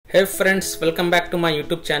Hey friends, welcome back to my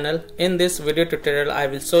YouTube channel. In this video tutorial I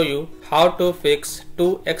will show you how to fix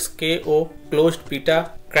 2xko closed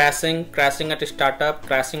beta crashing at startup,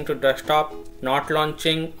 crashing to desktop, not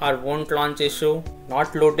launching or won't launch issue,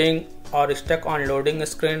 not loading or stuck on loading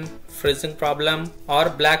screen, freezing problem or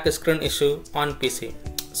black screen issue on PC.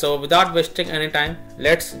 So without wasting any time,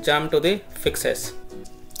 let's jump to the fixes.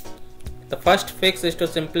 The first fix is to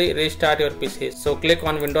simply restart your PC. So click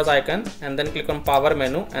on Windows icon and then click on power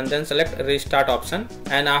menu and then select restart option,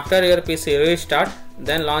 and after your PC restart,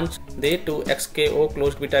 then launch the 2xko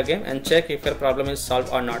closed beta game and check if your problem is solved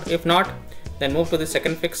or not. If not, then move to the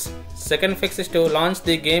second fix. Second fix is to launch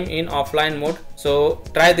the game in offline mode. So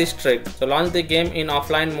try this trick. So launch the game in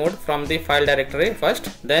offline mode from the file directory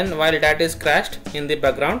first, then while that is crashed in the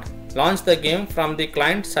background, launch the game from the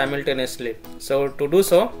client simultaneously. So to do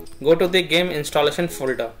so, go to the game installation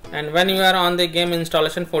folder, and when you are on the game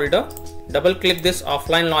installation folder, double click this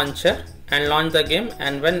offline launcher and launch the game,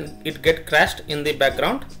 and when it get crashed in the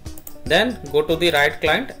background, then go to the right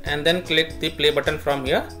client and then click the play button from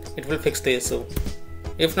here. It will fix the issue.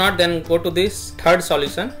 If not, then go to this third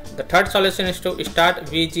solution. The third solution is to start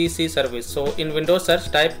VGC service. So in Windows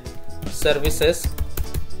search, type services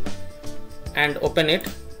and open it.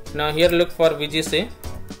 Now here look for VGC,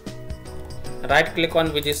 right click on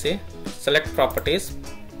VGC, select properties,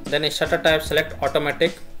 then shutter type select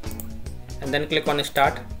automatic and then click on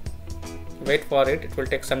start. Wait for it, it will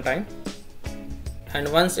take some time,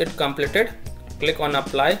 and once it completed, click on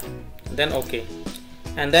apply, then OK,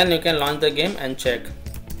 and then you can launch the game and check.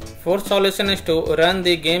 Fourth solution is to run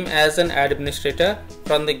the game as an administrator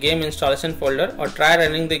from the game installation folder, or try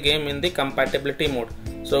running the game in the compatibility mode.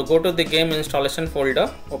 So go to the game installation folder,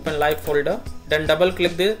 open live folder, then double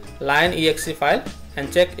click the line.exe file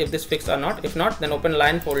and check if this fixed or not. If not, then open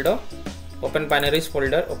line folder, open binaries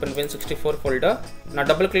folder, open win64 folder. Now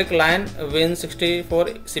double click line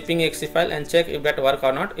win64 shipping exe file and check if that work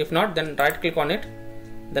or not. If not, then right click on it,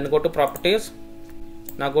 then go to properties.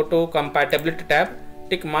 Now go to compatibility tab,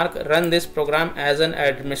 tick mark run this program as an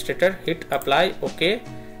administrator, hit apply, OK,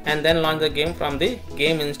 and then launch the game from the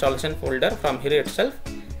game installation folder from here itself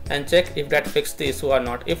and check if that fixed the issue or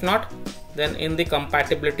not. If not, then in the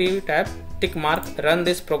compatibility tab, tick mark run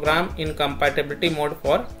this program in compatibility mode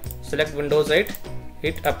for, select Windows 8,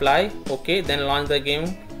 hit apply, OK, then launch the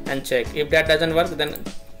game and check. If that doesn't work, then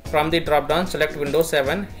from the drop down select Windows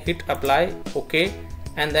 7, hit apply, OK,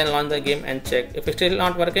 and then launch the game and check. If it's still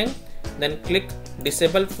not working, then click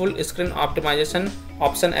disable full screen optimization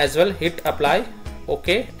option as well, hit apply,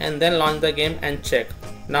 OK, and then launch the game and check.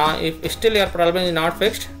 Now if still your problem is not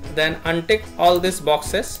fixed, then untick all these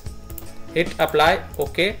boxes, hit apply,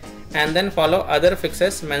 OK, and then follow other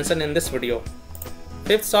fixes mentioned in this video.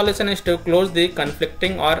 Fifth solution is to close the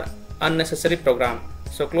conflicting or unnecessary program.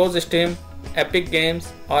 So close Steam, Epic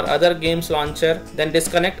Games or other games launcher, then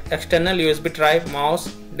disconnect external USB drive,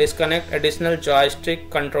 mouse, disconnect additional joystick,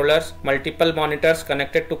 controllers, multiple monitors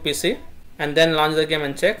connected to PC, and then launch the game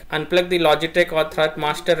and check. Unplug the Logitech or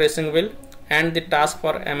Thrustmaster racing wheel and the task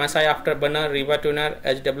for MSI Afterburner, Riva Tuner,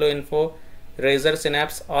 HW Info, Razer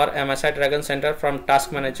Synapse or MSI Dragon Center from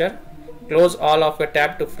Task Manager. Close all of your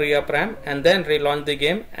tab to free up RAM and then relaunch the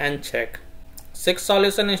game and check. Sixth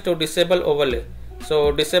solution is to disable overlay.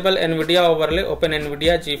 So disable NVIDIA overlay, open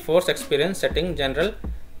NVIDIA GeForce Experience setting, general,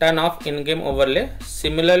 turn off in-game overlay.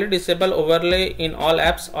 Similarly, disable overlay in all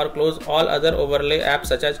apps or close all other overlay apps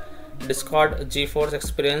such as Discord, GeForce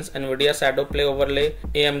Experience, NVIDIA Shadow Play overlay,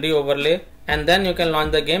 AMD overlay, and then you can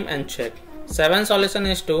launch the game and check. Seventh solution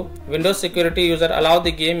is to Windows security user allow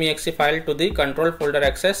the game exe file to the control folder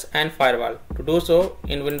access and firewall. To do so,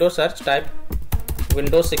 in Windows search type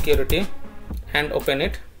Windows security and open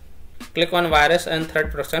it. Click on virus and threat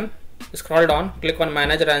protection. Scroll down, click on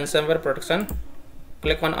manage ransomware protection.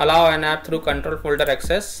 Click on allow an app through control folder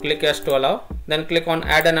access. Click yes to allow. Then click on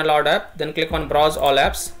add an allowed app. Then click on browse all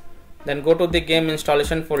apps. Then go to the game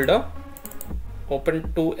installation folder. Open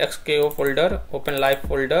 2xko folder, open live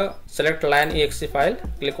folder, select line.exe file,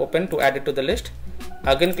 click open to add it to the list.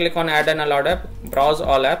 Again click on add an allowed app, browse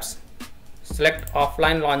all apps, select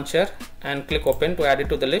offline launcher and click open to add it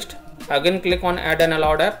to the list. Again click on add an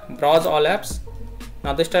allowed app, browse all apps.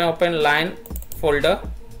 Now this time open line folder,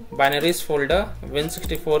 binaries folder,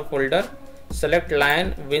 win64 folder, select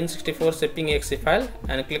line win64 shipping exe file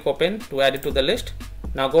and click open to add it to the list.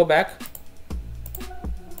 Now go back,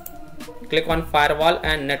 click on firewall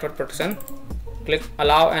and network protection, click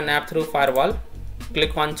allow an app through firewall,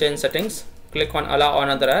 click on change settings, click on allow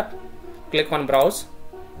another app, click on browse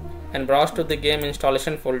and browse to the game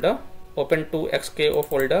installation folder, open 2xko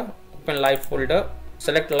folder, open live folder,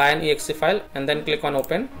 select line exe file and then click on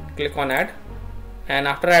open, click on add, and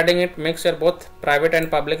after adding it, make sure both private and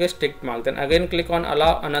public is ticked mark. Then again click on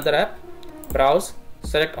allow another app, browse,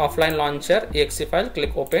 select offline launcher exe file,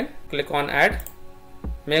 click open, click on add,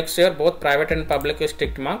 make sure both private and public is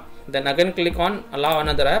ticked mark. Then again click on allow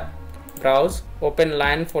another app, browse, open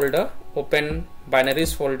line folder, open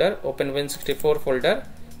binaries folder, open Win64 folder,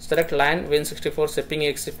 select line Win64 shipping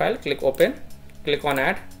exe file, click open, click on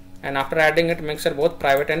add, and after adding it, make sure both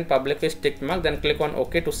private and public is ticked mark. Then click on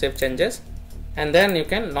OK to save changes, and then you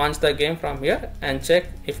can launch the game from here and check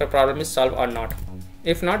if a problem is solved or not.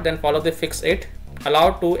 If not, then follow the fix 8,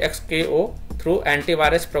 allow 2xko through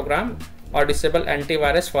antivirus program or disable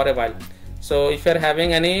antivirus for a while. So if you are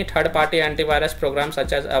having any third-party antivirus programs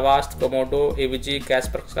such as Avast, Komodo, AVG,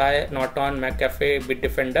 Kaspersky, Norton, McAfee,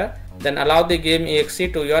 Bitdefender, then allow the game exe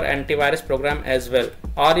to your antivirus program as well.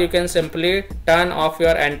 Or you can simply turn off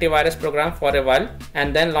your antivirus program for a while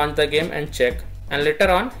and then launch the game and check. And later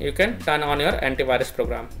on, you can turn on your antivirus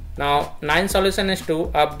program. Now, 9th solution is to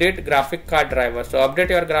update graphic card driver. So update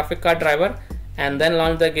your graphic card driver and then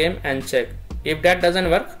launch the game and check. If that doesn't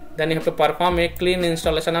work, then you have to perform a clean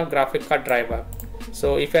installation of graphic card driver.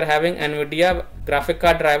 So if you are having NVIDIA graphic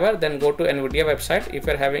card driver, then go to NVIDIA website. If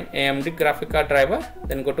you are having AMD graphic card driver,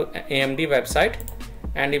 then go to AMD website.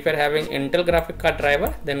 And if you are having Intel graphic card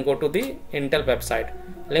driver, then go to the Intel website.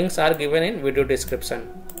 Links are given in video description.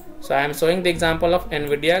 So I am showing the example of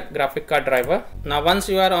NVIDIA graphic card driver. Now once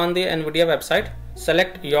you are on the NVIDIA website,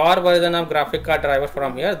 select your version of graphic card driver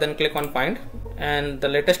from here, then click on find. And the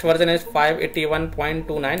latest version is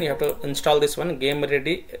 581.29. You have to install this one, game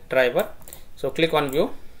ready driver. So click on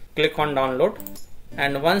view, click on download,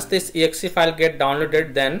 and once this exe file get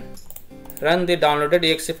downloaded, then run the downloaded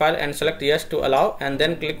exe file and select yes to allow, and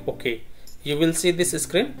then click OK. You will see this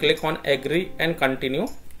screen. Click on agree and continue.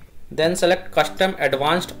 Then select custom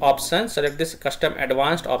advanced option, select this custom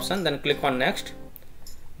advanced option, then click on next.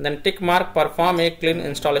 Then tick mark perform a clean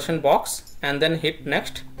installation box and then hit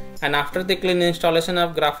next. And after the clean installation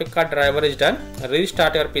of graphic card driver is done,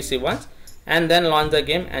 restart your PC once and then launch the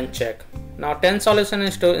game and check. Now 10th solution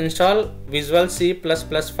is to install Visual C++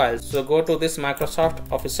 files. So go to this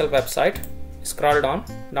Microsoft official website, scroll down,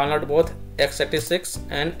 download both x86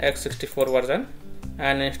 and x64 version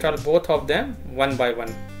and install both of them one by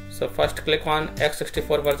one. So first click on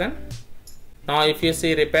x64 version. Now if you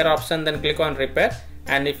see repair option, then click on repair,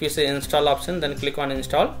 and if you see install option, then click on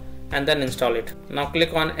install and then install it. Now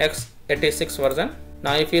click on x86 version.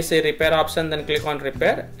 Now if you see repair option, then click on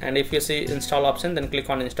repair, and if you see install option, then click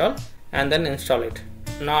on install and then install it.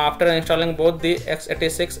 Now after installing both the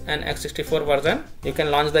x86 and x64 version, you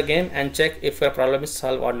can launch the game and check if your problem is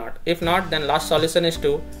solved or not. If not, then last solution is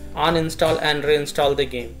to uninstall and reinstall the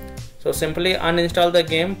game. So simply uninstall the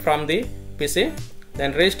game from the PC,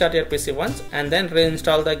 then restart your PC once and then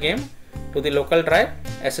reinstall the game to the local drive,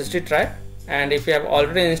 SSD drive. And if you have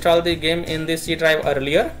already installed the game in the C drive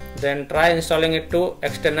earlier, then try installing it to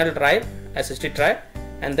external drive, SSD drive,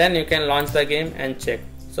 and then you can launch the game and check.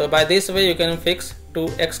 So by this way you can fix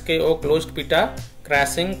 2xko closed beta,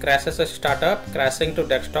 crashing, crashes at startup, crashing to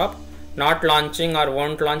desktop, not launching or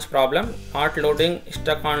won't launch problem, not loading,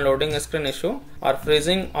 stuck on loading screen issue, or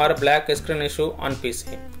freezing or black screen issue on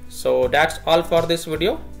PC. So that's all for this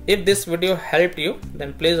video. If this video helped you,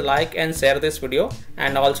 then please like and share this video,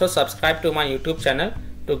 and also subscribe to my YouTube channel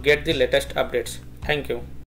to get the latest updates. Thank you.